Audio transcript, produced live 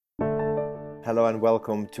Hello and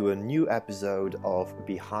welcome to a new episode of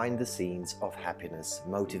Behind the Scenes of Happiness,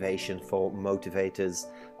 Motivation for Motivators.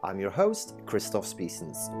 I'm your host, Christoph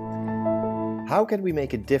Spiessens. How can we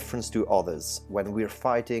make a difference to others when we're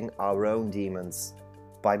fighting our own demons?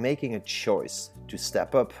 By making a choice to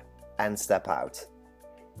step up and step out.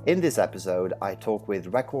 In this episode, I talk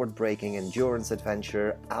with record-breaking endurance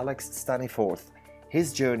adventurer Alex Staniforth.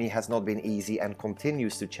 His journey has not been easy and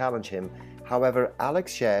continues to challenge him. However,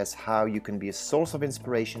 Alex shares how you can be a source of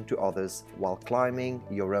inspiration to others while climbing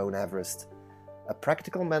your own Everest. A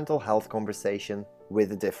practical mental health conversation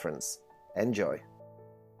with a difference. Enjoy.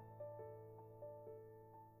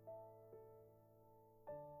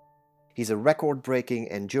 He's a record-breaking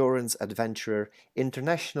endurance adventurer,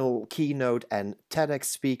 international keynote and TEDx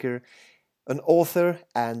speaker, an author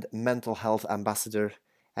and mental health ambassador.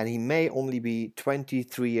 And he may only be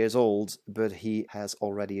 23 years old, but he has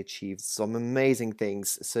already achieved some amazing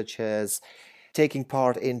things, such as taking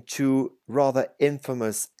part in two rather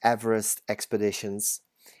infamous Everest expeditions.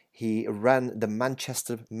 He ran the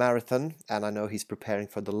Manchester Marathon, and I know he's preparing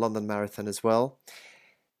for the London Marathon as well.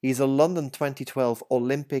 He's a London 2012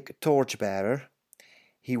 Olympic torchbearer.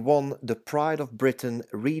 He won the Pride of Britain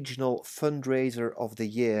Regional Fundraiser of the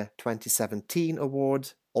Year 2017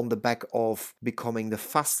 award on the back of becoming the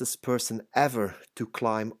fastest person ever to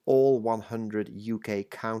climb all 100 UK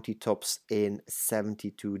county tops in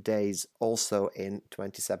 72 days, also in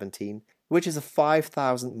 2017, which is a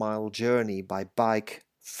 5,000-mile journey by bike,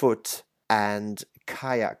 foot and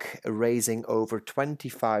kayak, raising over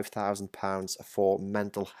 £25,000 for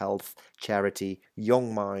mental health charity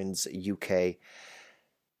Young Minds UK.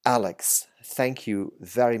 Alex, thank you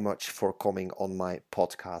very much for coming on my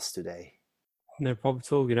podcast today. No problem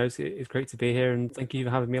at all. It's great to be here, and thank you for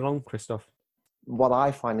having me along, Christoph. What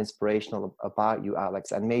I find inspirational about you,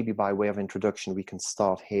 Alex, and maybe by way of introduction, we can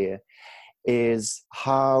start here, is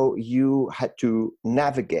how you had to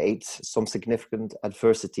navigate some significant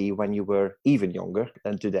adversity when you were even younger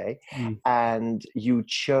than today. And you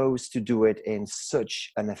chose to do it in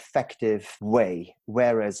such an effective way,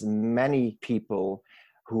 whereas many people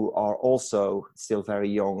who are also still very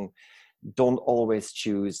young don't always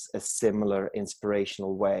choose a similar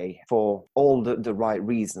inspirational way for all the right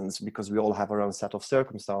reasons, because we all have our own set of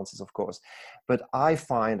circumstances, of course. But I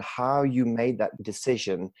find how you made that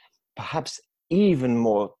decision perhaps even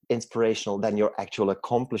more inspirational than your actual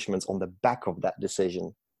accomplishments on the back of that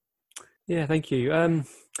decision. Yeah, thank you.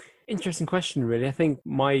 Interesting question, really. I think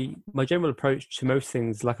my general approach to most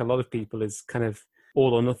things, like a lot of people, is kind of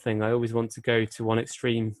all or nothing. I always want to go to one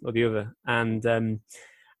extreme or the other. And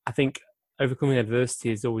I think overcoming adversity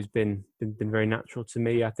has always been very natural to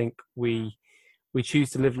me. I think we choose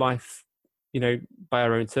to live life, by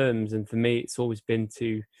our own terms. And for me, it's always been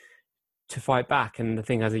to fight back. And I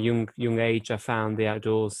think as a young age, I found the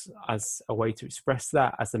outdoors as a way to express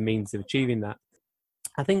that, as a means of achieving that.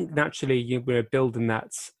 I think naturally we're building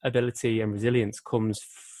that ability, and resilience comes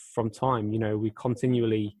from time. We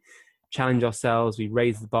continually challenge ourselves, we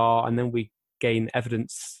raise the bar, and then we gain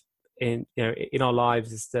evidence in our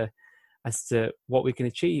lives as to what we can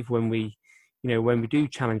achieve when we do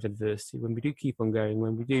challenge adversity, when we do keep on going,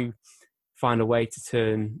 when we do find a way to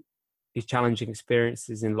turn these challenging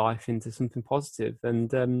experiences in life into something positive.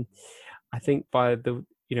 And I think by the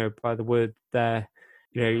word there,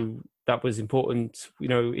 that was important,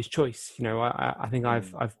 is choice. I think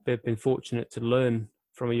I've been fortunate to learn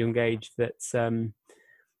from a young age that,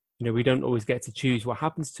 we don't always get to choose what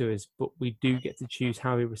happens to us, but we do get to choose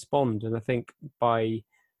how we respond. And I think by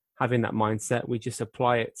having that mindset, we just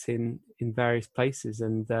apply it in various places.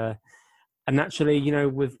 And naturally,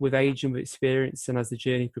 with age and with experience, and as the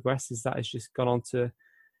journey progresses, that has just gone on to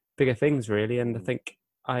bigger things, really. And I think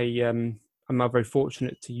I'm very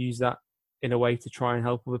fortunate to use that in a way to try and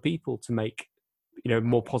help other people to make,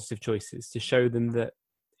 more positive choices, to show them that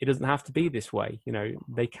it doesn't have to be this way.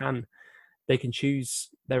 They can choose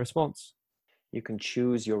their response. You can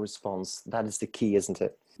choose your response. That is the key, isn't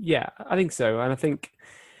it? Yeah, I think so. And I think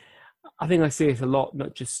I see it a lot,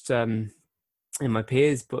 not just in my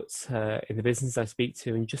peers, but in the business I speak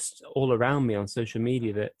to, and just all around me on social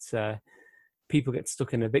media, that people get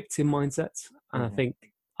stuck in a victim mindset. And I think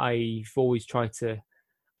I've always tried to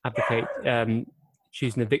advocate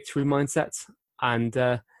choosing a victory mindset, and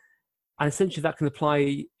essentially that can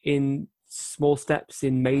apply in small steps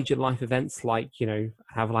in major life events like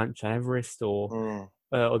avalanche at Everest, or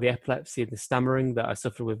the epilepsy and the stammering that I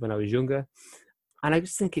suffered with when I was younger. And I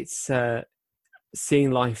just think it's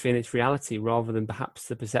seeing life in its reality rather than perhaps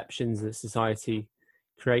the perceptions that society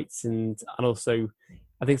creates. And also,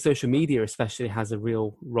 I think social media especially has a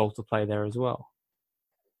real role to play there as well.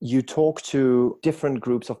 you talk to different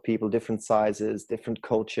groups of people, different sizes, different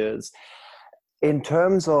cultures. In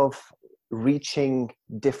terms of reaching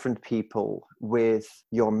different people with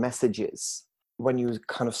your messages, when you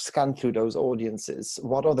kind of scan through those audiences,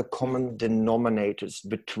 what are the common denominators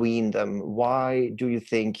between them? Why do you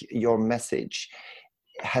think your message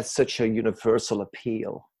has such a universal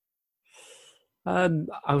appeal? I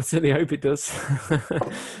would certainly hope it does.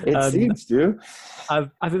 It um, seems to. I've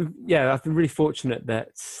been, yeah, I've been really fortunate that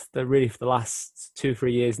really for the last 2 or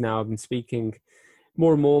 3 years now, I've been speaking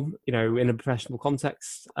more and more, in a professional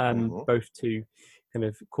context, Mhm. both to kind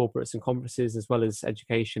of corporates and conferences, as well as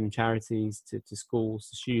education, charities, to schools,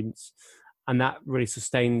 to students, and that really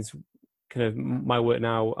sustains kind of my work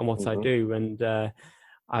now and what I Mhm. do. And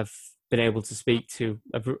I've been able to speak to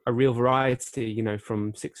a real variety,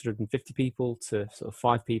 from 650 people to sort of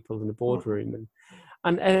 5 people in a Mhm. boardroom,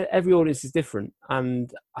 and every audience is different.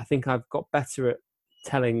 And I think I've got better at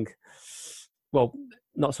telling, well,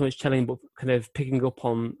 not so much telling, but kind of picking up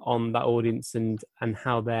on that audience and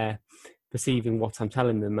how they're perceiving what I'm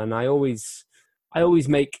telling them. And I always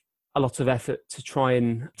make a lot of effort to try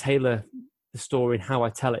and tailor the story and how I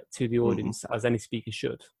tell it to the Mhm. audience, as any speaker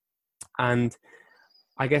should. And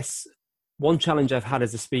I guess one challenge I've had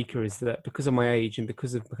as a speaker is that because of my age and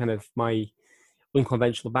because of kind of my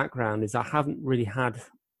unconventional background, is I haven't really had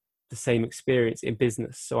the same experience in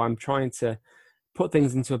business. So I'm trying to put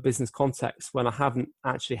things into a business context when I haven't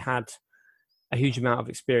actually had a huge amount of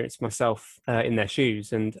experience myself in their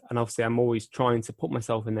shoes. And obviously I'm always trying to put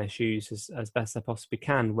myself in their shoes as best I possibly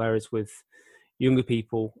can. Whereas with younger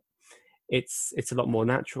people, it's a lot more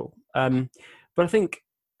natural. But I think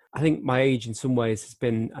my age in some ways has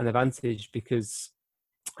been an advantage, because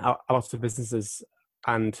a lot of businesses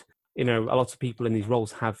and a lot of people in these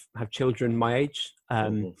roles have children my age.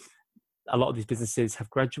 Mhm. A lot of these businesses have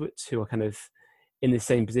graduates who are kind of in the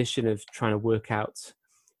same position of trying to work out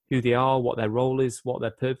who they are, what their role is, what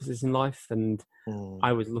their purpose is in life. And Mhm.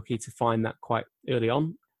 I was lucky to find that quite early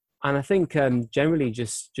on. And I think generally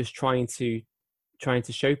just trying to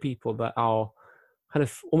show people that are kind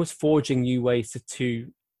of almost forging new ways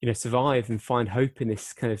to survive and find hope in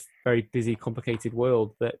this kind of very busy, complicated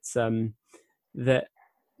world, that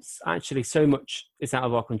actually so much is out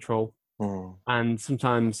of our control. Mhm. And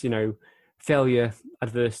sometimes failure,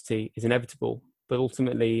 adversity is inevitable, but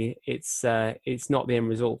ultimately it's not the end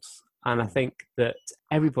result. And I Mhm. think that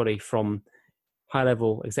everybody from high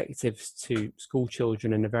level executives to school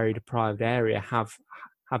children in a very deprived area have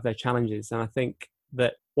their challenges. And I think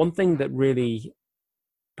that one thing that really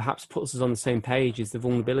perhaps puts us on the same page is the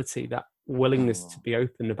vulnerability, that willingness to Mhm. be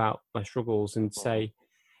open about my struggles and Mhm. say,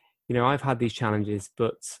 I've had these challenges,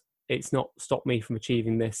 but it's not stopped me from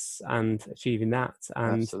achieving this and achieving that.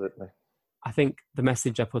 And Absolutely. I think the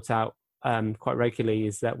message I put out quite regularly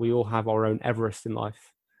is that we all have our own Everest in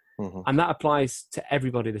life. Mhm. And that applies to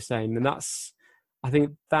everybody the same. And I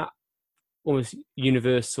think that almost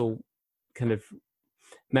universal kind of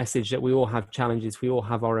message, that we all have challenges, we all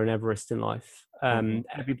have our own Everest in life. Mhm.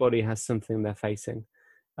 Everybody has something they're facing,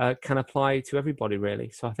 can apply to everybody, really.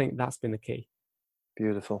 So I think that's been the key.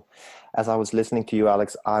 Beautiful. As I was listening to you,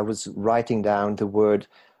 Alex, I was writing down the word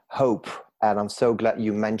hope. And I'm so glad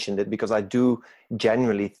you mentioned it, because I do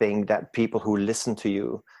genuinely think that people who listen to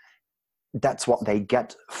you, that's what they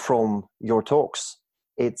get from your talks.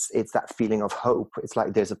 It's that feeling of hope. It's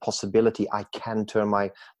like there's a possibility I can turn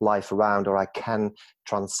my life around, or I can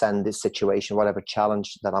transcend this situation, whatever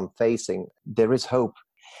challenge that I'm facing. There is hope.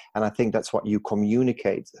 And I think that's what you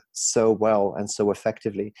communicate so well and so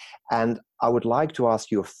effectively. And I would like to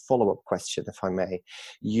ask you a follow-up question, if I may.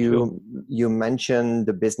 Sure. You mentioned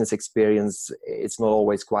the business experience, it's not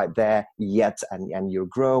always quite there yet, and you're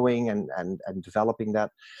growing and developing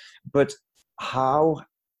that. But how,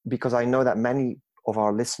 because I know that many of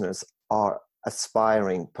our listeners are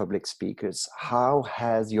aspiring public speakers, how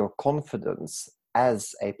has your confidence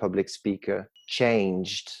as a public speaker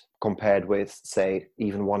changed compared with, say,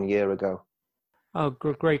 even 1 year ago? Oh,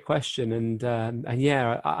 great question. And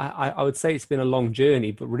yeah, I would say it's been a long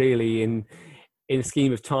journey, but really in the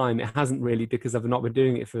scheme of time, it hasn't really, because I've not been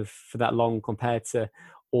doing it for that long compared to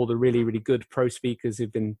all the really, really good pro speakers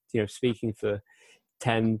who've been, speaking for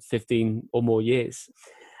 10, 15 or more years.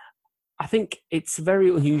 I think it's a very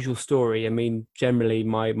unusual story. I mean, generally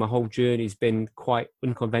my whole journey's been quite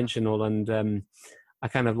unconventional, and I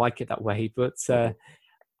kind of like it that way. But Mhm.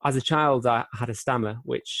 as a child, I had a stammer,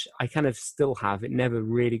 which I kind of still have. It never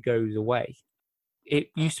really goes away. It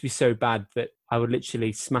used to be so bad that I would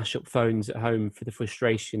literally smash up phones at home for the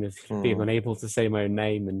frustration of being Mm. unable to say my own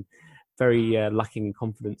name, and very lacking in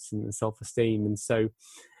confidence and self-esteem. And so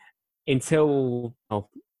until,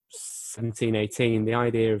 well, 17, 18, the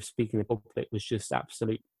idea of speaking in public was just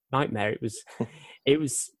absolute nightmare. It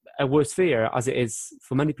was a worst fear, as it is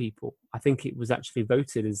for many people. I think it was actually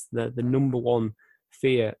voted as the number one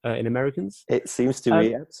fear in Americans. It seems to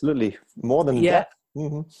be absolutely more than yeah, death.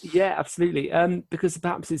 Mm-hmm. yeah, absolutely. Because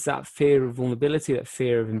perhaps it's that fear of vulnerability, that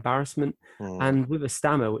fear of embarrassment, and with a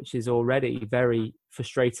stammer, which is already very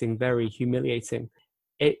frustrating, very humiliating,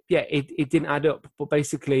 it didn't add up. But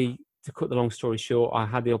basically, to cut the long story short, I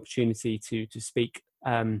had the opportunity to speak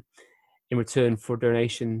in return for a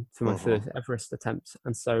donation to my first Everest attempt,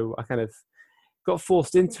 and so I kind of got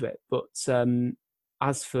forced into it. But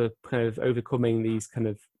as for kind of overcoming these kind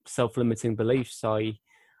of self-limiting beliefs, I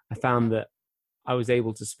found that I was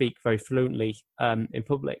able to speak very fluently in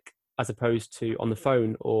public, as opposed to on the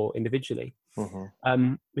phone or individually,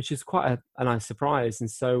 which is quite a nice surprise. And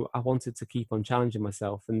so I wanted to keep on challenging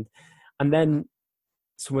myself. And then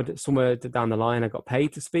somewhere down the line, I got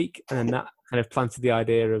paid to speak. And then that kind of planted the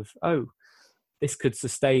idea of, oh, this could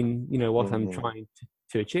sustain, what I'm trying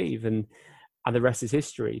to achieve. And the rest is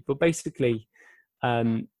history. But basically,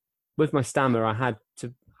 with my stammer, I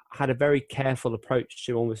had a very careful approach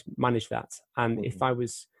to almost manage that. And if I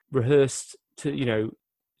was rehearsed to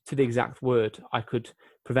the exact word, I could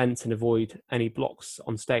prevent and avoid any blocks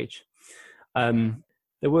on stage.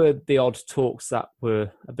 There were the odd talks that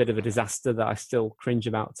were a bit of a disaster that I still cringe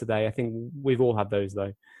about today. I think we've all had those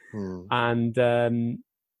though. And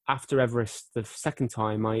after Everest, the second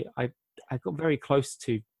time, I got very close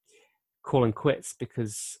to calling quits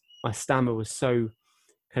because my stammer was so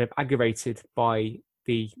kind of aggravated by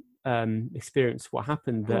the experience, what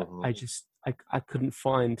happened, that I couldn't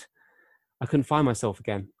find myself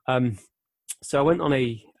again. So I went on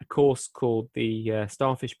a course called the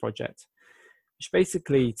Starfish Project, which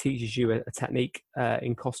basically teaches you a technique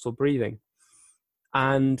in costal breathing,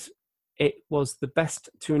 and it was the best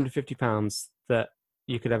 £250 that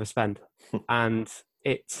you could ever spend. And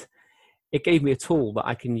it gave me a tool that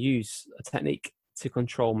I can use, a technique to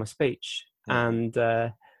control my speech, and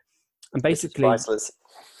basically it's priceless.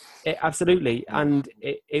 Absolutely. And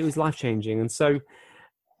it was life-changing. And so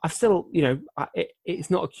I've still, it's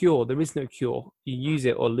not a cure. There is no cure. You use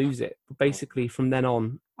it or lose it. But basically from then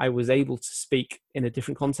on, I was able to speak in a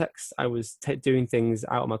different context. I was doing things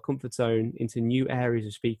out of my comfort zone into new areas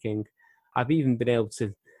of speaking. I've even been able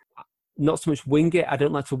to not so much wing it. I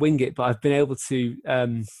don't like to wing it, but I've been able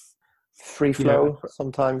to free flow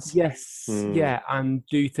sometimes. Yes. Yeah. And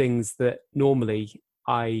do things that normally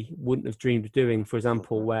I wouldn't have dreamed of doing, for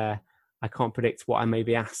example, where I can't predict what I may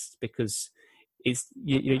be asked, because it's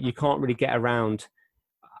you can't really get around,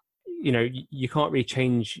 you can't really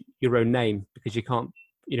change your own name because you can't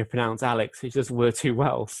pronounce Alex, which doesn't work too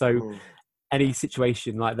well. So any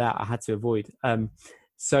situation like that I had to avoid.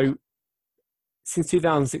 So since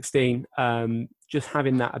 2016, just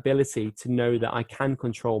having that ability to know that I can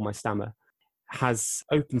control my stammer has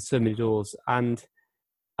opened so many doors. And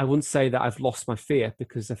I wouldn't say that I've lost my fear,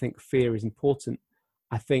 because I think fear is important.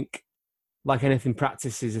 I think, like anything,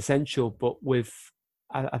 practice is essential. But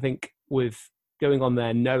I think with going on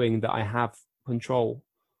there, knowing that I have control,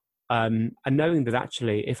 and knowing that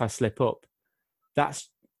actually, if I slip up, that's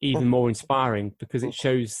even more inspiring, because it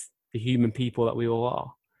shows the human people that we all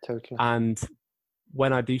are. Totally. And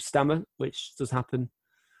when I do stammer, which does happen,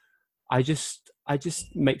 I just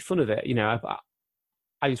make fun of it.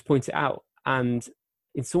 I just point it out. And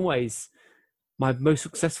in some ways, my most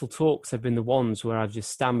successful talks have been the ones where I've just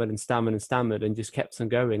stammered and just kept on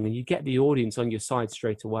going. And you get the audience on your side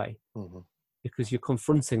straight away, because you're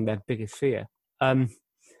confronting their biggest fear.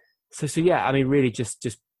 So yeah, I mean, really just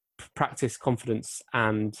practice, confidence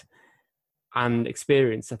and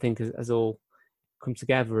experience, I think, has all come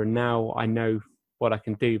together. And now I know what I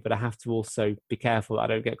can do, but I have to also be careful that I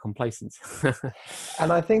don't get complacent.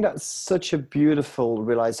 And I think that's such a beautiful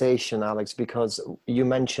realization, Alex, because you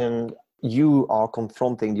mentioned you are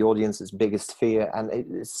confronting the audience's biggest fear. And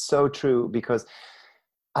it's so true,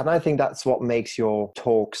 and I think that's what makes your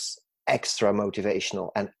talks extra motivational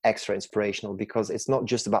and extra inspirational, because it's not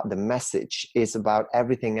just about the message, it's about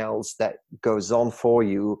everything else that goes on for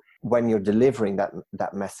you when you're delivering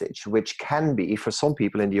that message, which can be, for some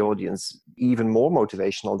people in the audience, even more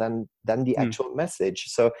motivational than the actual message.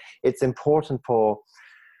 So it's important for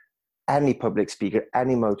any public speaker,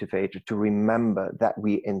 any motivator, to remember that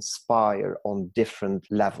we inspire on different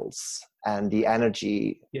levels, and the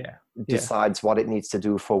energy decides what it needs to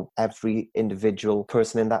do for every individual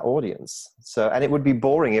person in that audience. So, and it would be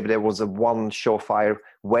boring if there was a one surefire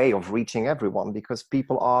way of reaching everyone, because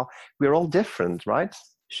we're all different, right?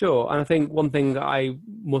 Sure. And I think one thing that I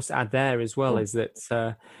must add there as well is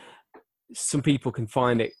that some people can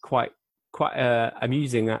find it quite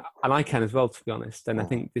amusing, and I can as well, to be honest. And I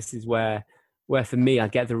think this is where for me I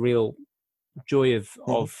get the real joy of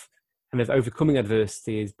kind of overcoming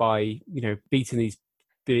adversity, is by beating these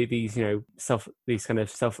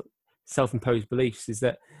self-imposed beliefs. Is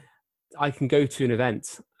that I can go to an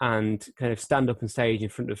event and kind of stand up on stage in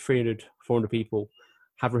front of 300, 400 people,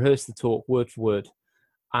 have rehearsed the talk word for word,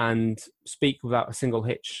 and speak without a single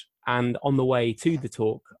hitch. And on the way to the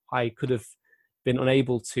talk, I could have been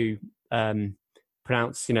unable to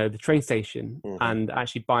pronounce, the train station, and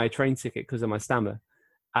actually buy a train ticket because of my stammer.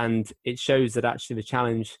 And it shows that actually the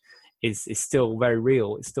challenge is still very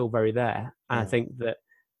real. It's still very there. And I think that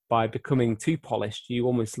by becoming too polished, you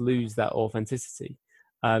almost lose that authenticity.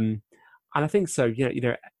 And I think so.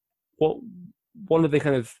 One of the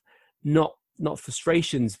kind of not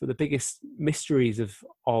frustrations, but the biggest mysteries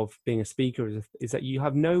of being a speaker is that you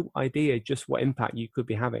have no idea just what impact you could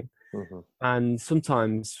be having. And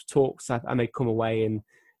sometimes talks I may come away and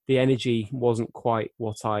the energy wasn't quite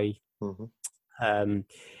what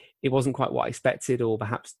it wasn't quite what I expected, or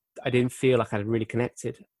perhaps I didn't feel like I had really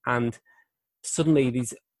connected. And suddenly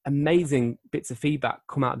these amazing bits of feedback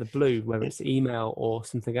come out of the blue, whether it's email or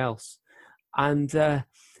something else. And I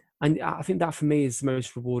think that for me is the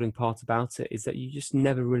most rewarding part about it, is that you just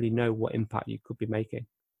never really know what impact you could be making.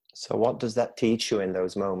 So what does that teach you in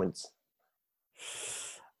those moments?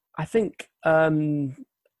 I think a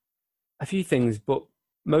few things, but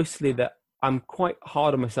mostly that I'm quite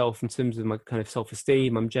hard on myself in terms of my kind of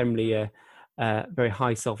self-esteem. I'm generally very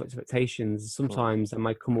high self-expectations. Sometimes I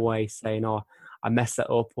might come away saying, oh, I messed that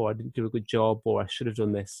up, or I didn't do a good job, or I should have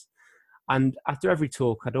done this. And after every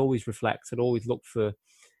talk, I'd always reflect. I'd always look for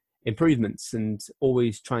improvements and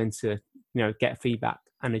always trying to, get feedback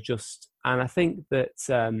and adjust. And I think that,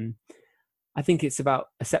 I think it's about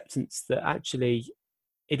acceptance, that actually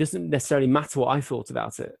it doesn't necessarily matter what I thought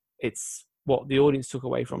about it. It's what the audience took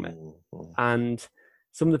away from it. And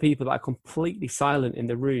some of the people that are completely silent in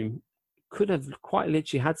the room could have quite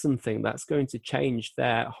literally had something that's going to change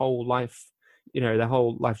their whole life, their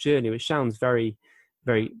whole life journey, which sounds very,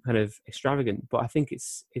 very kind of extravagant, but I think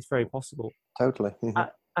it's very possible. Totally.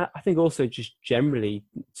 I think also just generally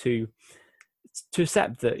to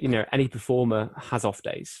accept that, any performer has off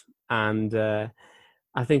days. And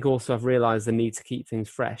I think also I've realized the need to keep things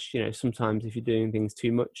fresh. Sometimes if you're doing things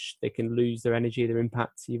too much, they can lose their energy, their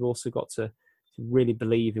impact. You've also got to really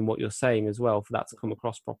believe in what you're saying as well for that to come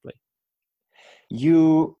across properly.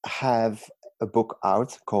 You have a book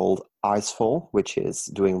out called Icefall, which is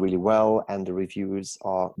doing really well, and the reviews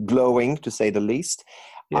are glowing, to say the least.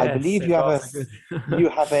 Yes, I believe you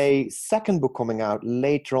have a second book coming out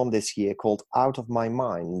later on this year called Out of My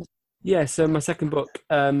Mind. Yeah, so my second book,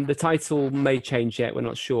 the title may change yet, we're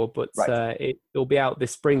not sure, but it'll be out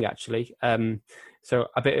this spring actually. So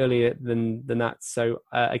a bit earlier than that. So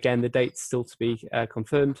again, the date's still to be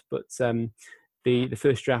confirmed, but the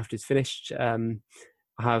first draft is finished. I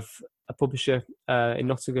have a publisher in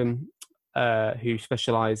Nottingham who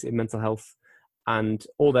specialise in mental health, and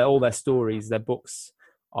all their stories, their books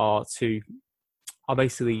are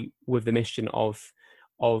basically with the mission of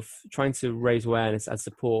trying to raise awareness and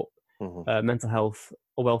support mental health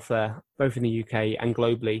or welfare, both in the UK and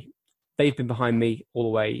globally. They've been behind me all the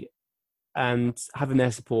way, and having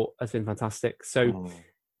their support has been fantastic. So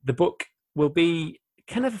the book will be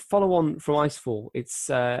kind of a follow-on from Icefall.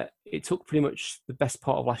 It took pretty much the best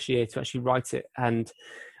part of last year to actually write it, and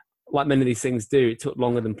like many of these things do, it took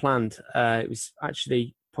longer than planned. It was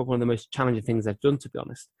actually probably one of the most challenging things I've done, to be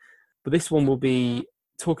honest. But this one will be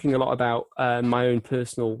talking a lot about my own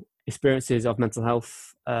personal experiences of mental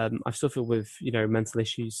health. I've suffered with mental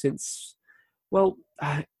issues since,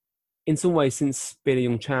 in some ways since being a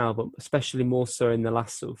young child, but especially more so in the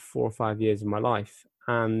last sort of 4 or 5 years of my life.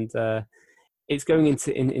 And it's going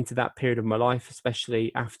into that period of my life,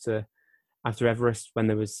 especially after Everest, when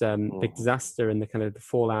there was big disaster and the kind of the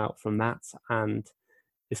fallout from that, and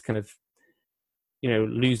this kind of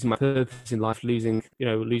losing my purpose in life, losing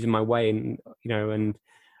my way, and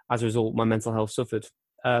as a result, my mental health suffered.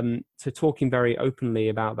 So talking very openly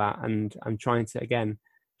about that, and trying to again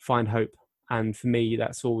find hope. And for me,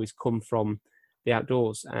 that's always come from the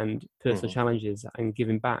outdoors and personal challenges and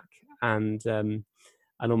giving back, and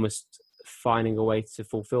almost finding a way to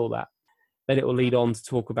fulfill that. Then it will lead on to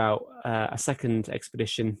talk about a second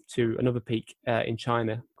expedition to another peak in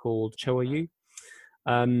China called Choa Yu.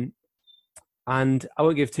 And I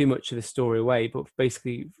won't give too much of the story away, but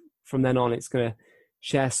basically from then on, it's going to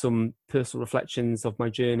share some personal reflections of my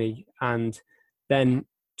journey, and then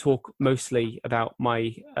talk mostly about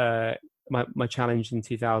my my challenge in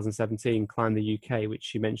 2017, Climb the UK,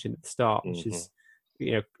 which you mentioned at the start, which is,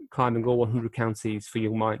 climbing all 100 counties for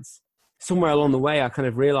young minds. Somewhere along the way, I kind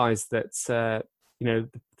of realized that, the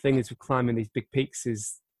thing is with climbing these big peaks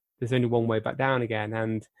is there's only one way back down again.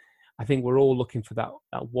 And I think we're all looking for that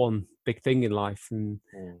one big thing in life, and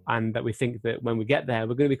that we think that when we get there,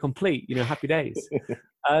 we're going to be complete, happy days.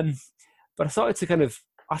 But I started to kind of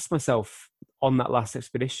ask myself on that last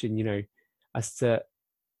expedition, as to,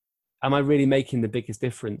 am I really making the biggest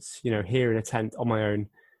difference, here in a tent on my own,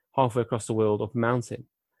 halfway across the world up a mountain?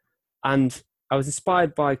 And I was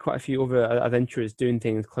inspired by quite a few other adventurers doing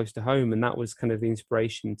things close to home. And that was kind of the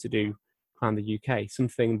inspiration to do Climb the UK,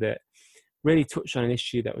 something that really touched on an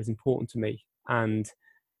issue that was important to me and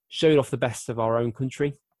showed off the best of our own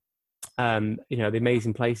country. The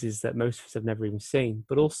amazing places that most of us have never even seen,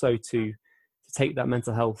 but also to take that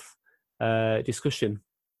mental health discussion,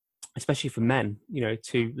 especially for men,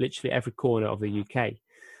 to literally every corner of the UK.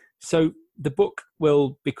 So the book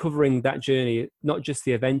will be covering that journey, not just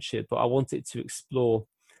the adventure, but I want it to explore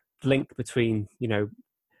the link between,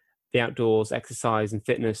 the outdoors, exercise and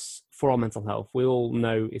fitness for our mental health. We all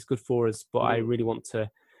know it's good for us, but I really want it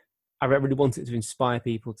to inspire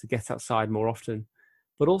people to get outside more often,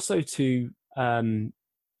 but also to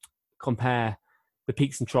compare the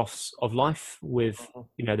peaks and troughs of life with,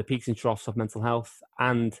 the peaks and troughs of mental health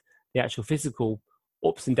and the actual physical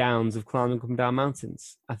ups and downs of climbing up and down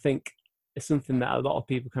mountains. I think it's something that a lot of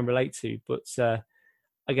people can relate to. But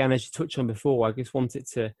again, as you touched on before, I just wanted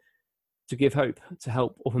to give hope, to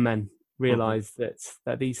help other men realize that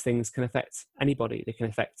these things can affect anybody. They can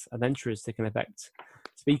affect adventurers, they can affect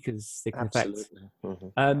speakers, they can affect.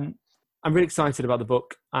 I'm really excited about the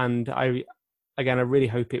book, and I really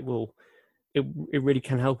hope it really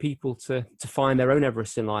can help people to find their own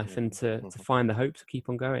Everest in life and to find the hope to keep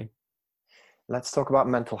on going. Let's talk about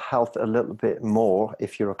mental health a little bit more,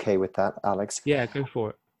 if you're okay with that, Alex. Yeah, go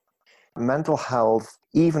for it. Mental health,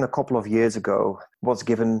 even a couple of years ago, was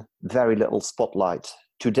given very little spotlight.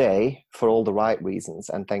 Today, for all the right reasons,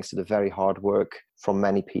 and thanks to the very hard work from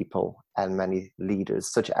many people and many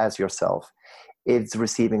leaders, such as yourself, it's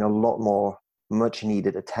receiving a lot more much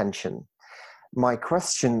needed attention. My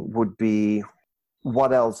question would be,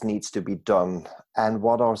 what else needs to be done? And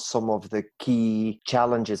what are some of the key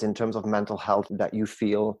challenges in terms of mental health that you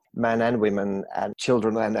feel men and women and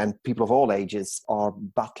children and people of all ages are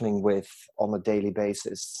battling with on a daily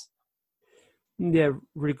basis? Yeah,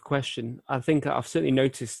 really good question. I think I've certainly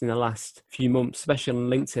noticed in the last few months, especially on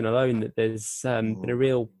LinkedIn alone, that there's been a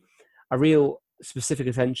real specific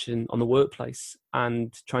attention on the workplace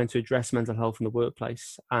and trying to address mental health in the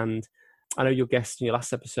workplace. And I know your guest in your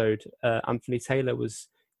last episode, Anthony Taylor, was,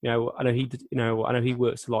 I know he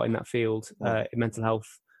works a lot in that field, in mental health,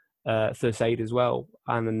 first aid as well.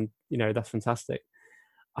 And that's fantastic.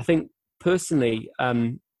 I think personally,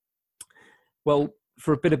 for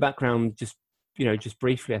a bit of background, just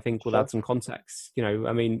briefly, I think we'll add some context.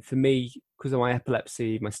 For me, because of my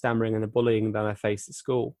epilepsy, my stammering and the bullying that I faced at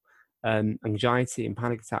school, anxiety and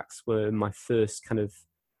panic attacks were my first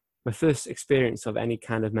experience of any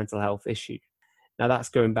kind of mental health issue. Now that's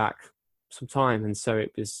going back some time, and so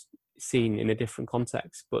it was seen in a different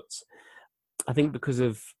context. But I think because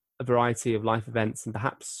of a variety of life events and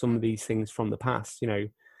perhaps some of these things from the past,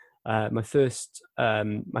 my first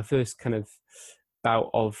kind of bout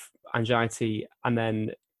of anxiety, and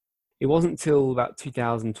then it wasn't until about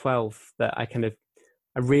 2012 that I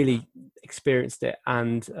really experienced it,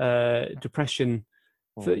 and depression.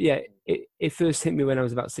 It first hit me when I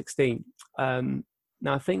was about 16. Now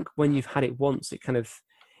I think when you've had it once, it kind of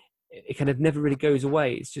never really goes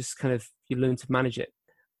away. It's just kind of, you learn to manage it.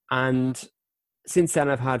 And since then,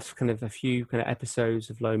 I've had kind of a few kind of episodes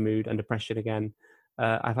of low mood and depression again.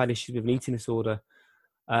 I've had issues with an eating disorder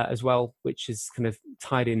as well, which is kind of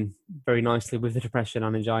tied in very nicely with the depression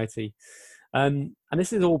and anxiety. And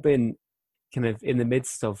this has all been kind of in the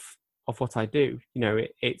midst of what I do.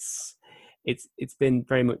 It's been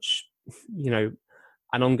very much,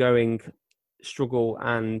 an ongoing struggle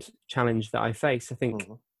and challenge that I face. I think,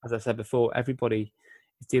 as I said before, everybody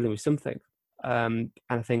is dealing with something. And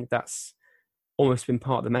I think that's almost been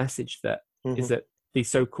part of the message, that is that these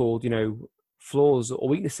so-called, flaws or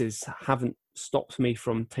weaknesses haven't stopped me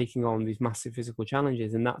from taking on these massive physical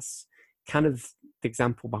challenges. And that's kind of the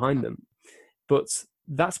example behind them. But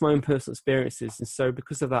that's my own personal experiences. And so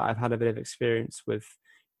because of that, I've had a bit of experience with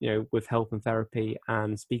help and therapy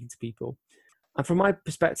and speaking to people. And from my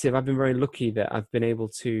perspective, I've been very lucky that I've been able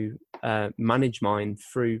to manage mine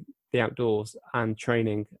through the outdoors and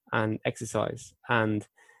training and exercise. And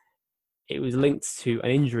it was linked to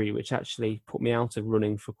an injury which actually put me out of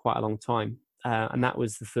running for quite a long time. And that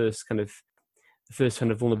was the first kind of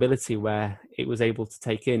vulnerability where it was able to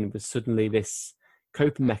take in was suddenly this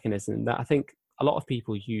coping mechanism that I think a lot of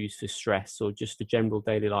people use for stress or just for general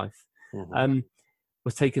daily life,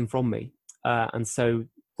 was taken from me. And so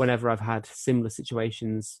whenever I've had similar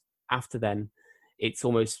situations after then, it's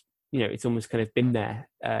almost kind of been there,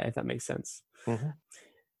 if that makes sense.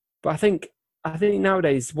 But I think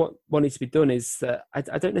nowadays what needs to be done is that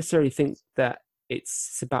I don't necessarily think that I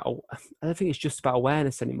don't think it's just about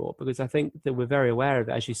awareness anymore, because I think that we're very aware of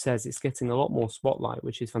it. As you says, it's getting a lot more spotlight,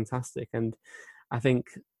 which is fantastic. And I think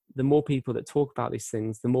the more people that talk about these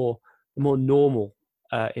things, the more normal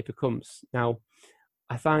it becomes. Now,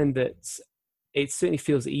 I find that it certainly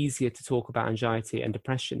feels easier to talk about anxiety and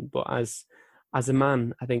depression, but as a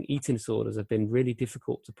man, I think eating disorders have been really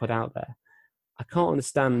difficult to put out there. I can't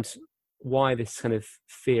understand why this kind of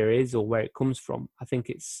fear is or where it comes from. I think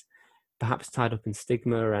it's perhaps tied up in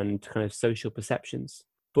stigma and kind of social perceptions.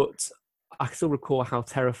 But I still recall how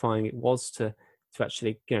terrifying it was to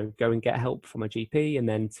actually, go and get help from a GP and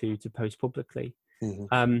then to post publicly.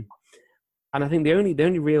 And I think the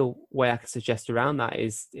only real way I can suggest around that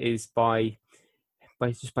is by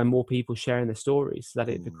more people sharing their stories, so that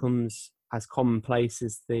it becomes as commonplace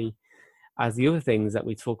as the other things that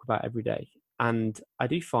we talk about every day. And I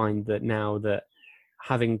do find that now that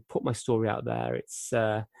having put my story out there, it's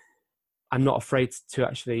I'm not afraid to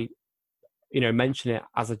actually, mention it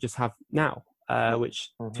as I just have now, which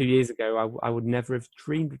 2 years ago I would never have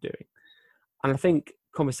dreamed of doing. And I think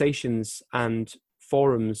conversations and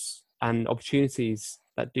forums and opportunities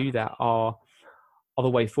that do that are the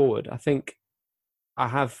way forward. I think I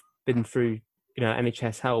have been through,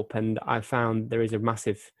 NHS help, and I've found there is a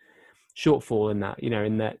massive shortfall in that,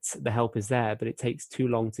 in that the help is there, but it takes too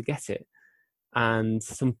long to get it. And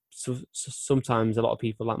sometimes a lot of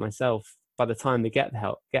people like myself, by the time they get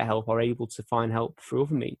help, are able to find help through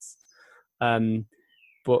other means.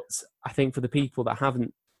 But I think for the people that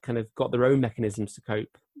haven't kind of got their own mechanisms to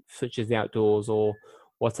cope, such as the outdoors or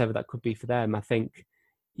whatever that could be for them, I think,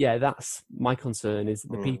 that's my concern, is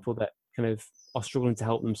that the people that kind of are struggling to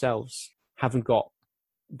help themselves haven't got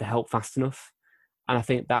the help fast enough. And I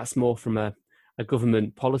think that's more from a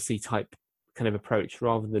government policy type kind of approach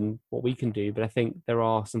rather than what we can do. But I think there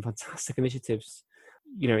are some fantastic initiatives,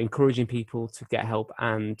 encouraging people to get help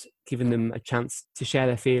and giving them a chance to share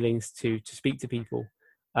their feelings, to speak to people.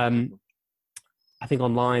 I think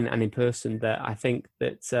online and in person, that I think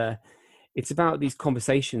that it's about these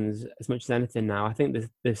conversations as much as anything now. I think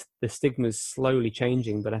the stigma's slowly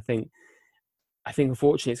changing, but I think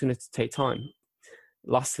unfortunately it's going to take time.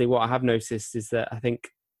 Lastly, what I have noticed is that I think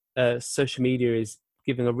social media is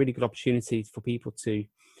giving a really good opportunity for people to,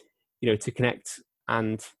 to connect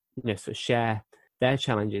and, sort of share their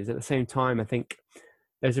challenges. At the same time, I think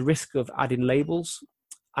there's a risk of adding labels.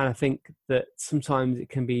 And I think that sometimes it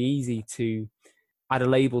can be easy to add a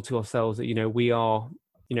label to ourselves that, we are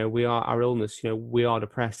our illness, we are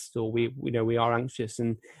depressed, or we are anxious.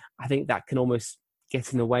 And I think that can almost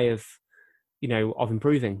get in the way of, of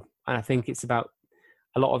improving. And I think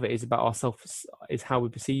a lot of it is about ourselves, is how we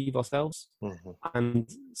perceive ourselves. And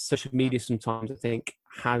social media sometimes, I think,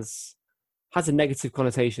 has a negative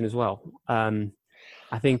connotation as well.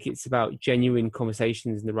 I think it's about genuine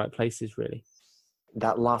conversations in the right places, really.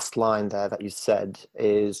 That last line there that you said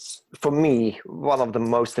is, for me, one of the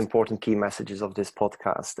most important key messages of this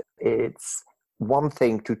podcast. It's one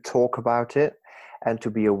thing to talk about it and to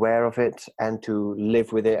be aware of it and to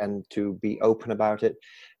live with it and to be open about it.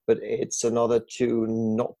 But it's another to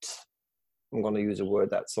not, I'm going to use a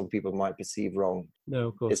word that some people might perceive wrong. No,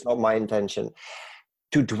 of course. It's not my intention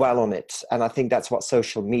to dwell on it. And I think that's what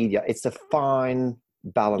social media, it's a fine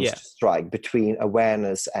balance to strike between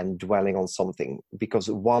awareness and dwelling on something, because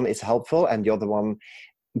one is helpful and the other one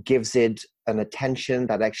gives it an attention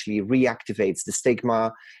that actually reactivates the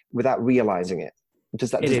stigma without realizing it. Does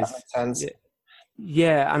that make sense?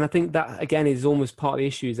 Yeah, and I think that, again, is almost part of the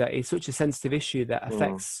issue, is that it's such a sensitive issue that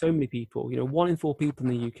affects so many people. 1 in 4 people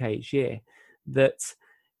in the UK each year, that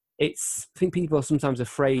I think people are sometimes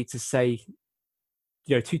afraid to say,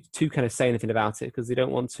 to kind of say anything about it, because they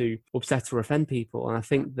don't want to upset or offend people. And I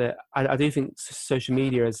think that I do think social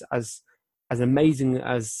media, as amazing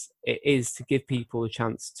as it is to give people a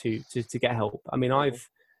chance to get help. I mean, I've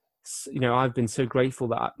been so grateful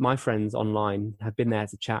that my friends online have been there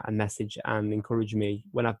to chat and message and encourage me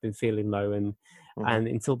when I've been feeling low. And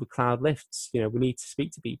until the cloud lifts, we need to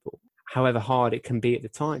speak to people, however hard it can be at the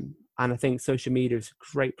time. And I think social media is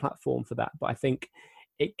a great platform for that. But I think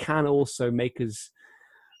it can also make us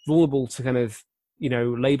vulnerable to kind of,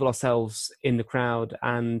 label ourselves in the crowd.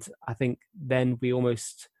 And I think then we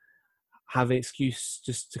almost have an excuse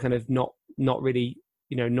just to kind of not really,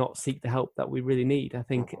 not seek the help that we really need. I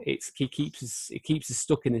think it keeps us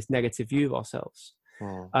stuck in this negative view of ourselves.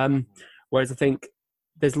 Whereas I think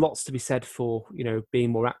there's lots to be said for,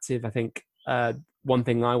 being more active. I think one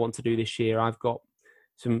thing I want to do this year, I've got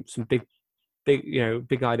some big,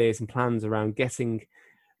 big ideas and plans around getting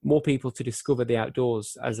more people to discover the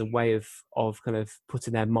outdoors as a way of kind of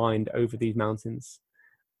putting their mind over these mountains.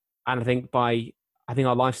 And I think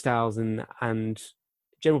our lifestyles and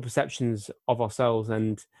general perceptions of ourselves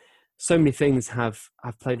and so many things have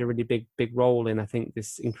played a really big role in, I think,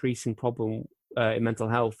 this increasing problem in mental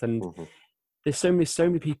health. And there's so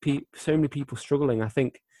many people struggling. I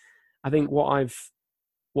think what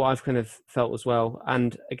I've kind of felt as well.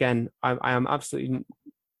 And again, I am absolutely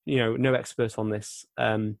no expert on this,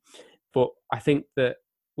 but I think that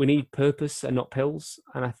we need purpose and not pills.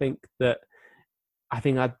 And I think a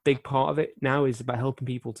big part of it now is about helping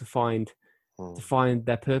people to find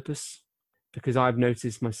their purpose, because I've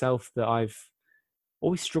noticed myself that I've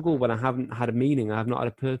always struggled when I haven't had a meaning. I have not had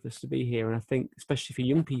a purpose to be here. And I think, especially for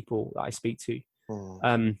young people that I speak to,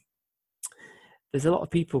 there's a lot of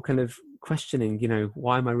people kind of questioning,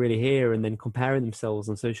 why am I really here? And then comparing themselves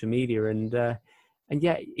on social media. And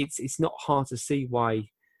yeah, it's not hard to see why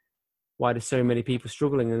there's so many people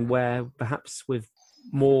struggling, and where perhaps with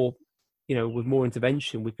more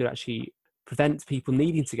intervention, we could actually prevent people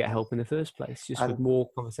needing to get help in the first place, just with more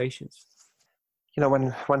conversations.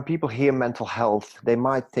 When people hear mental health, they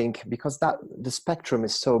might think, because the spectrum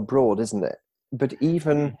is so broad, isn't it? But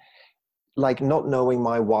even like not knowing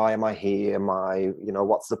why am I here,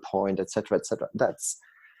 what's the point, etc., etc.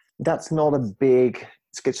 That's not a big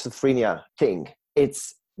schizophrenia thing.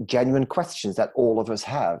 It's genuine questions that all of us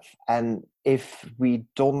have. And if we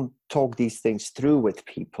don't talk these things through with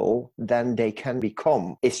people, then they can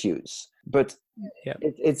become issues. But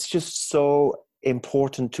it's just so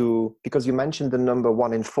important because you mentioned the number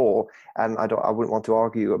 1 in 4, and I wouldn't want to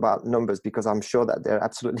argue about numbers because I'm sure that they're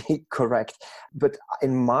absolutely correct. But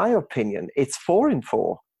in my opinion, it's 4 in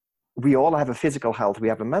 4. We all have a physical health, we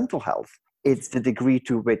have a mental health. It's the degree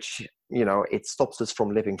to which, it stops us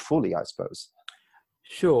from living fully, I suppose.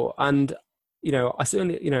 Sure. And, I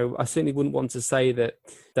certainly wouldn't want to say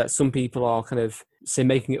that some people are kind of, say,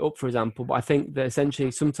 making it up, for example, but I think that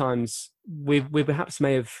essentially sometimes we perhaps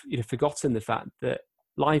may have forgotten the fact that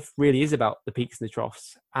life really is about the peaks and the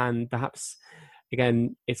troughs. And perhaps,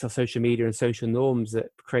 again, it's our social media and social norms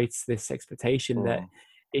that creates this expectation that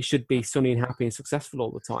it should be sunny and happy and successful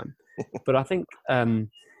all the time. But I think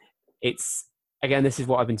it's, again, this is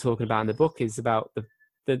what I've been talking about in the book, is about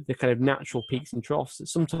the kind of natural peaks and troughs that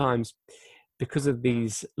sometimes, because of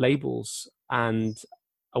these labels and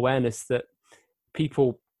awareness, that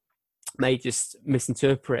people may just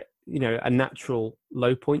misinterpret, a natural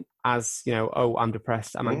low point as, oh, I'm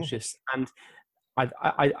depressed, I'm anxious. And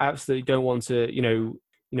I absolutely don't want to,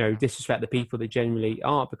 disrespect the people that genuinely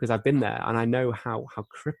are, because I've been there and I know how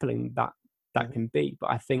crippling that can be.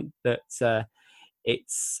 But I think that I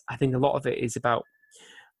think a lot of it is about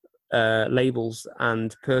labels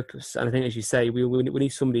and purpose. And I think, as you say, we need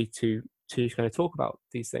somebody to kind of talk about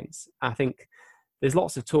these things. I think there's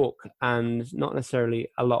lots of talk and not necessarily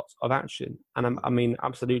a lot of action. And I mean,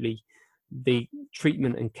 absolutely, the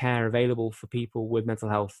treatment and care available for people with mental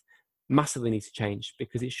health massively needs to change,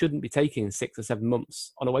 because it shouldn't be taking 6 or 7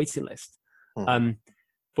 months on a waiting list.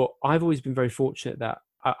 But I've always been very fortunate that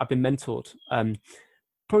I've been mentored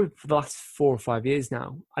probably for the last 4 or 5 years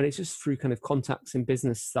now. And it's just through kind of contacts in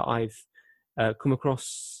business that I've come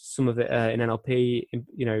across some of it in NLP,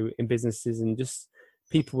 in businesses, and just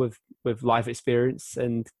people with life experience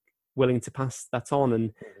and willing to pass that on.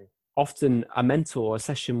 And often a mentor, a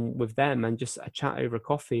session with them and just a chat over a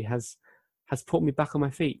coffee has put me back on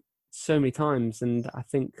my feet so many times. And I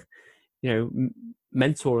think,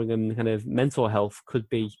 mentoring and kind of mental health could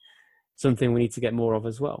be something we need to get more of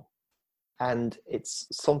as well. And it's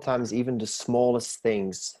sometimes even the smallest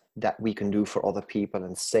things that we can do for other people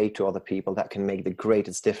and say to other people that can make the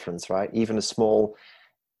greatest difference, right? Even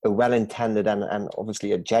a well-intended and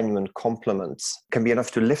obviously a genuine compliment can be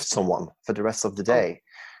enough to lift someone for the rest of the day.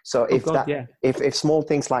 So if small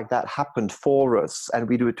things like that happened for us and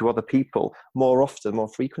we do it to other people more often, more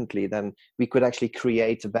frequently, then we could actually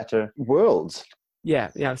create a better world. Yeah,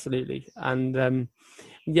 absolutely. And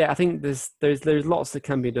I think there's lots that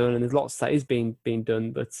can be done, and there's lots that is being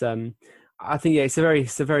done. But I think it's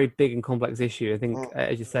a very big and complex issue. I think,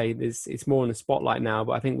 as you say, it's more in the spotlight now.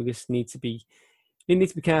 But I think we just need to be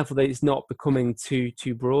careful that it's not becoming too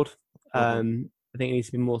broad. I think it needs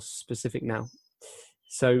to be more specific now.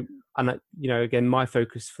 So, and again, my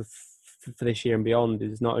focus for this year and beyond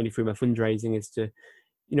is not only through my fundraising, is to,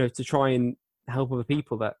 to try and help other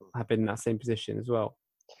people that have been in that same position as well.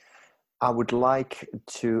 I would like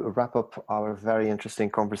to wrap up our very interesting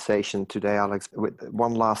conversation today, Alex, with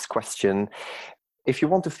one last question. If you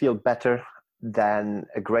want to feel better, then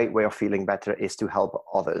a great way of feeling better is to help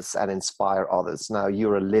others and inspire others. Now,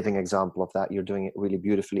 you're a living example of that. You're doing it really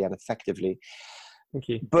beautifully and effectively. Thank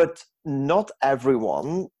you. But not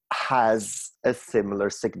everyone has a similar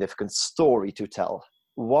significant story to tell.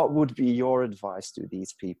 What would be your advice to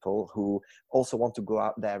these people who also want to go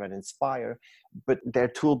out there and inspire, but their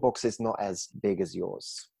toolbox is not as big as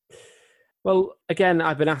yours? Well, again,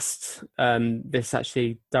 I've been asked this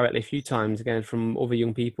actually directly a few times, again, from other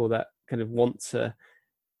young people that kind of want to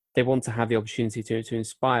have the opportunity to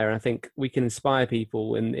inspire. And I think we can inspire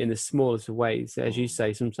people in the smallest of ways. As you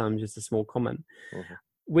say, sometimes just a small comment. Mm-hmm.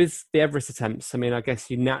 With the Everest attempts, I mean, I guess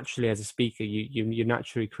you naturally, as a speaker, you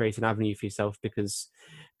naturally create an avenue for yourself because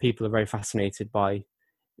people are very fascinated by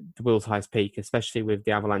the world's highest peak, especially with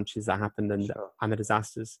the avalanches that happened and the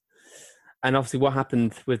disasters. And obviously what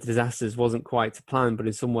happened with the disasters wasn't quite to plan, but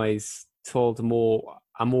in some ways told a more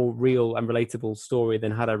real and relatable story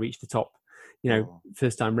than had I reached the top,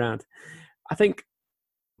 first time round. I think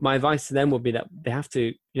my advice to them would be that they have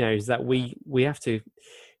to, is that we have to,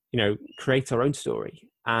 create our own story.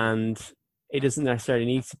 And it doesn't necessarily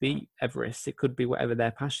need to be Everest. It could be whatever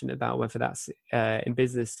they're passionate about, whether that's in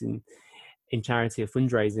business, in charity or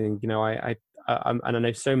fundraising. I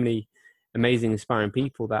know so many amazing, inspiring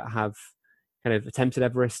people that have kind of attempted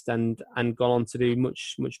Everest and gone on to do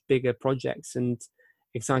much, much bigger projects and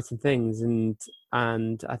exciting things.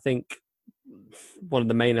 And I think one of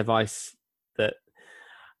the main advice that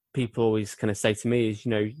people always kind of say to me is,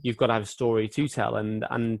 you've got to have a story to tell.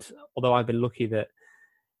 And although I've been lucky that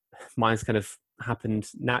mine's kind of happened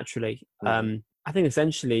naturally, I think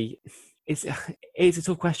essentially it's a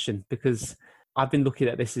tough question because I've been lucky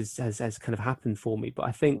that this has kind of happened for me. But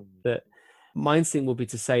I think that my instinct will be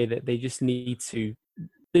to say that they need to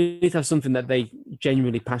have something that they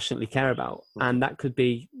genuinely, passionately care about. And that could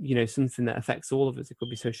be, something that affects all of us. It could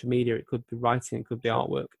be social media, it could be writing, it could be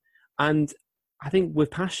artwork. And I think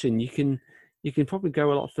with passion, you can probably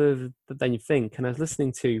go a lot further than you think. And I was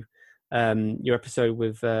listening to your episode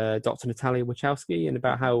with Dr. Natalia Wachowski, and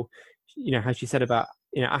about how she said about,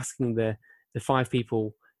 asking the 5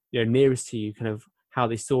 people, nearest to you, kind of how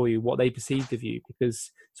they saw you, what they perceived of you,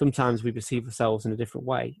 because sometimes we perceive ourselves in a different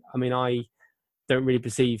way. I mean, I don't really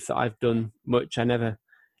perceive that I've done much. I never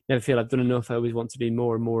feel I've done enough. I always want to do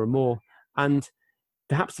more and more and more. And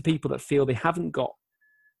perhaps the people that feel they haven't got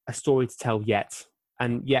a story to tell yet,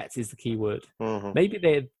 and yet is the key word. Mm-hmm.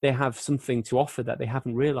 Maybe they have something to offer that they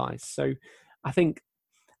haven't realized. So I think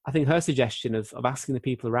her suggestion of asking the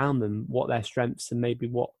people around them what their strengths and maybe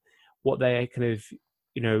what their kind of,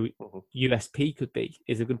 USP could be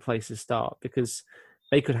is a good place to start, because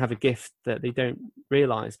they could have a gift that they don't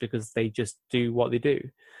realize because they just do what they do.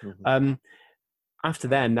 Mm-hmm. After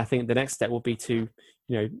then, I think the next step would be to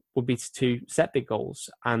set big goals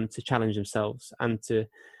and to challenge themselves and to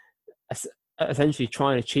essentially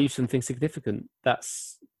try and achieve something significant.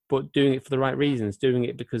 But doing it for the right reasons, doing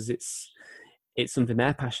it because it's something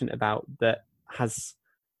they're passionate about, that has,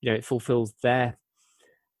 it fulfills their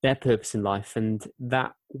purpose in life. And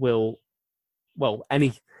that will,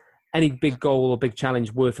 any big goal or big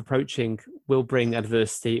challenge worth approaching will bring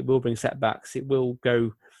adversity. It will bring setbacks. It will,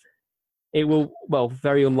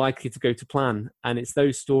 very unlikely to go to plan. And it's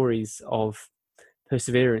those stories of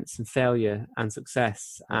perseverance and failure and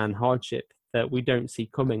success and hardship that we don't see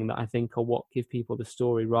coming that I think are what give people the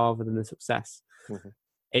story rather than the success. Mm-hmm.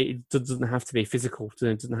 It doesn't have to be physical.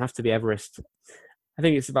 It doesn't have to be Everest. I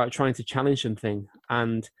think it's about trying to challenge something.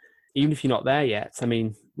 And even if you're not there yet, I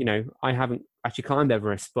mean, I haven't actually climbed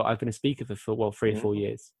Everest, but I've been a speaker for 3 or 4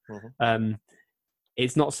 years. Mm-hmm.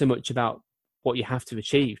 It's not so much about what you have to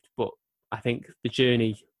achieve, but I think the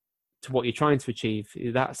journey to what you're trying to achieve,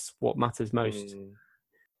 that's what matters most.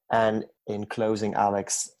 And in closing,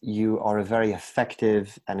 Alex, you are a very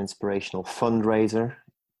effective and inspirational fundraiser.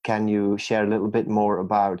 Can you share a little bit more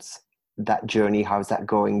about that journey? How's that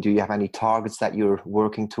going? Do you have any targets that you're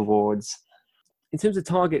working towards? In terms of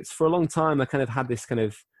targets, for a long time, I kind of had this kind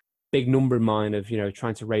of big number in mind of,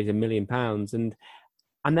 trying to raise £1 million.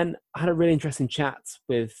 And then I had a really interesting chat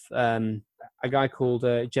with a guy called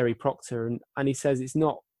Jerry Proctor. And he says it's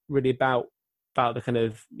not really about the kind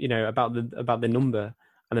of, about the number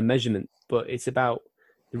and the measurement, but it's about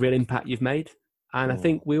the real impact you've made. And I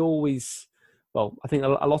think we always, I think a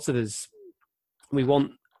lot of us, we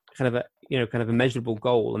want kind of kind of a measurable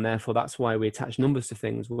goal, and therefore that's why we attach numbers to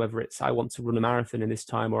things, whether it's I want to run a marathon in this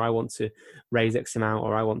time, or I want to raise X amount,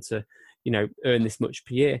 or I want to, earn this much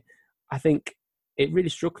per year. I think it really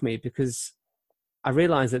struck me because I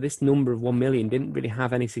realized that this number of 1 million didn't really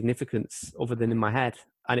have any significance other than in my head.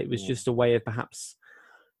 And it was just a way of perhaps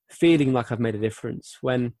feeling like I've made a difference,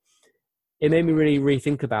 when it made me really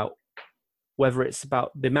rethink about whether it's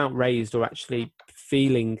about the amount raised or actually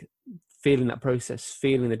feeling that process,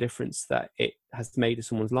 feeling the difference that it has made to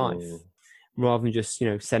someone's life, rather than just,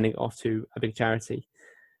 sending it off to a big charity.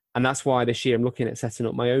 And that's why this year I'm looking at setting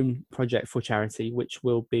up my own project for charity, which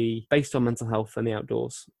will be based on mental health and the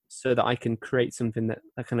outdoors, so that I can create something that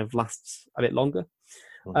kind of lasts a bit longer.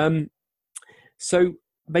 So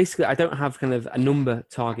basically, I don't have kind of a number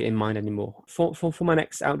target in mind anymore. For my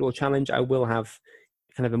next outdoor challenge, I will have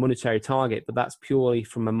kind of a monetary target, but that's purely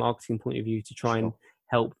from a marketing point of view to try and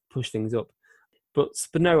help push things up. But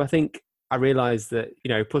no, I think I realized that,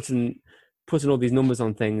 putting all these numbers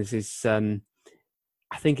on things is,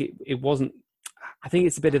 I think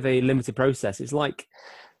it's a bit of a limited process. It's like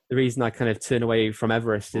the reason I kind of turn away from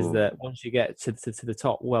Everest is that once you get to the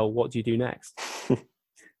top, well, what do you do next?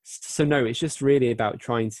 So no, it's just really about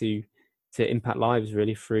trying to impact lives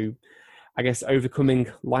really through, I guess,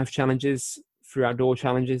 overcoming life challenges through outdoor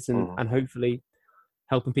challenges and hopefully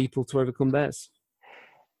helping people to overcome theirs.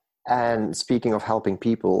 And speaking of helping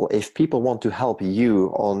people, if people want to help you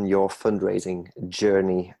on your fundraising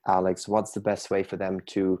journey, Alex, what's the best way for them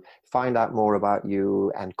to find out more about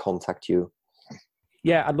you and contact you?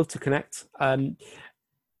 Yeah, I'd love to connect. I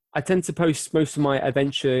tend to post most of my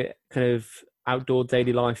adventure kind of outdoor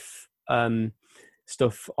daily life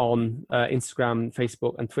stuff on Instagram,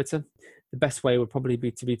 Facebook, and Twitter. The best way would probably be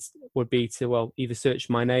to either search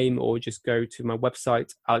my name or just go to my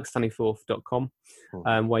website, alexstaniforth.com,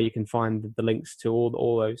 where you can find the links to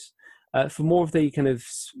all those. For more of the kind of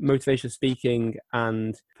motivational speaking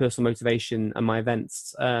and personal motivation and my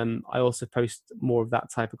events, I also post more of that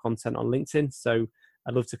type of content on LinkedIn. So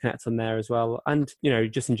I'd love to connect on there as well. And,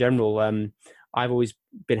 just in general, I've always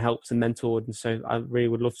been helped and mentored. And so I really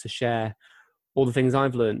would love to share all the things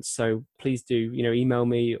I've learned. So please do, email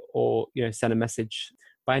me or, send a message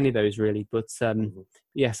by any of those really. But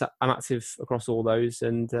yes, I'm active across all those,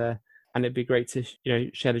 and it'd be great to,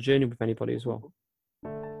 share the journey with anybody as well.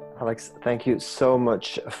 Alex, thank you so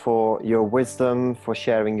much for your wisdom, for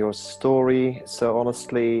sharing your story so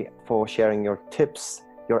honestly, for sharing your tips,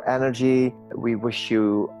 your energy. We wish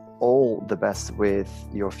you all the best with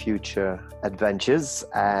your future adventures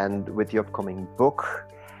and with your upcoming book.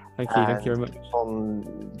 Thank you very much. On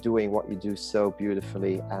doing what you do so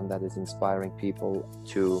beautifully, and that is inspiring people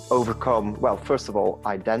to overcome, well, first of all,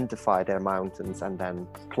 identify their mountains and then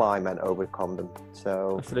climb and overcome them.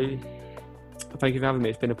 So absolutely. Thank you for having me.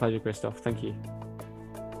 It's been a pleasure, Christoph. Thank you.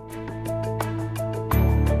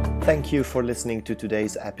 Thank you for listening to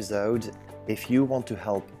today's episode. If you want to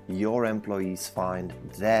help your employees find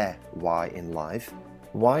their why in life,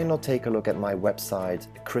 why not take a look at my website,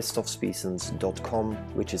 christophspiessens.com,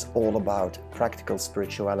 which is all about practical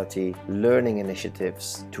spirituality, learning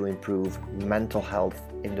initiatives to improve mental health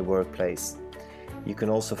in the workplace. You can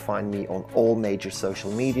also find me on all major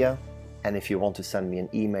social media. And if you want to send me an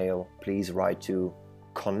email, please write to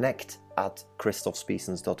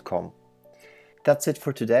connect@christophspiessens.com. That's it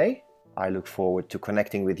for today. I look forward to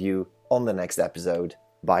connecting with you on the next episode.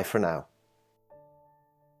 Bye for now.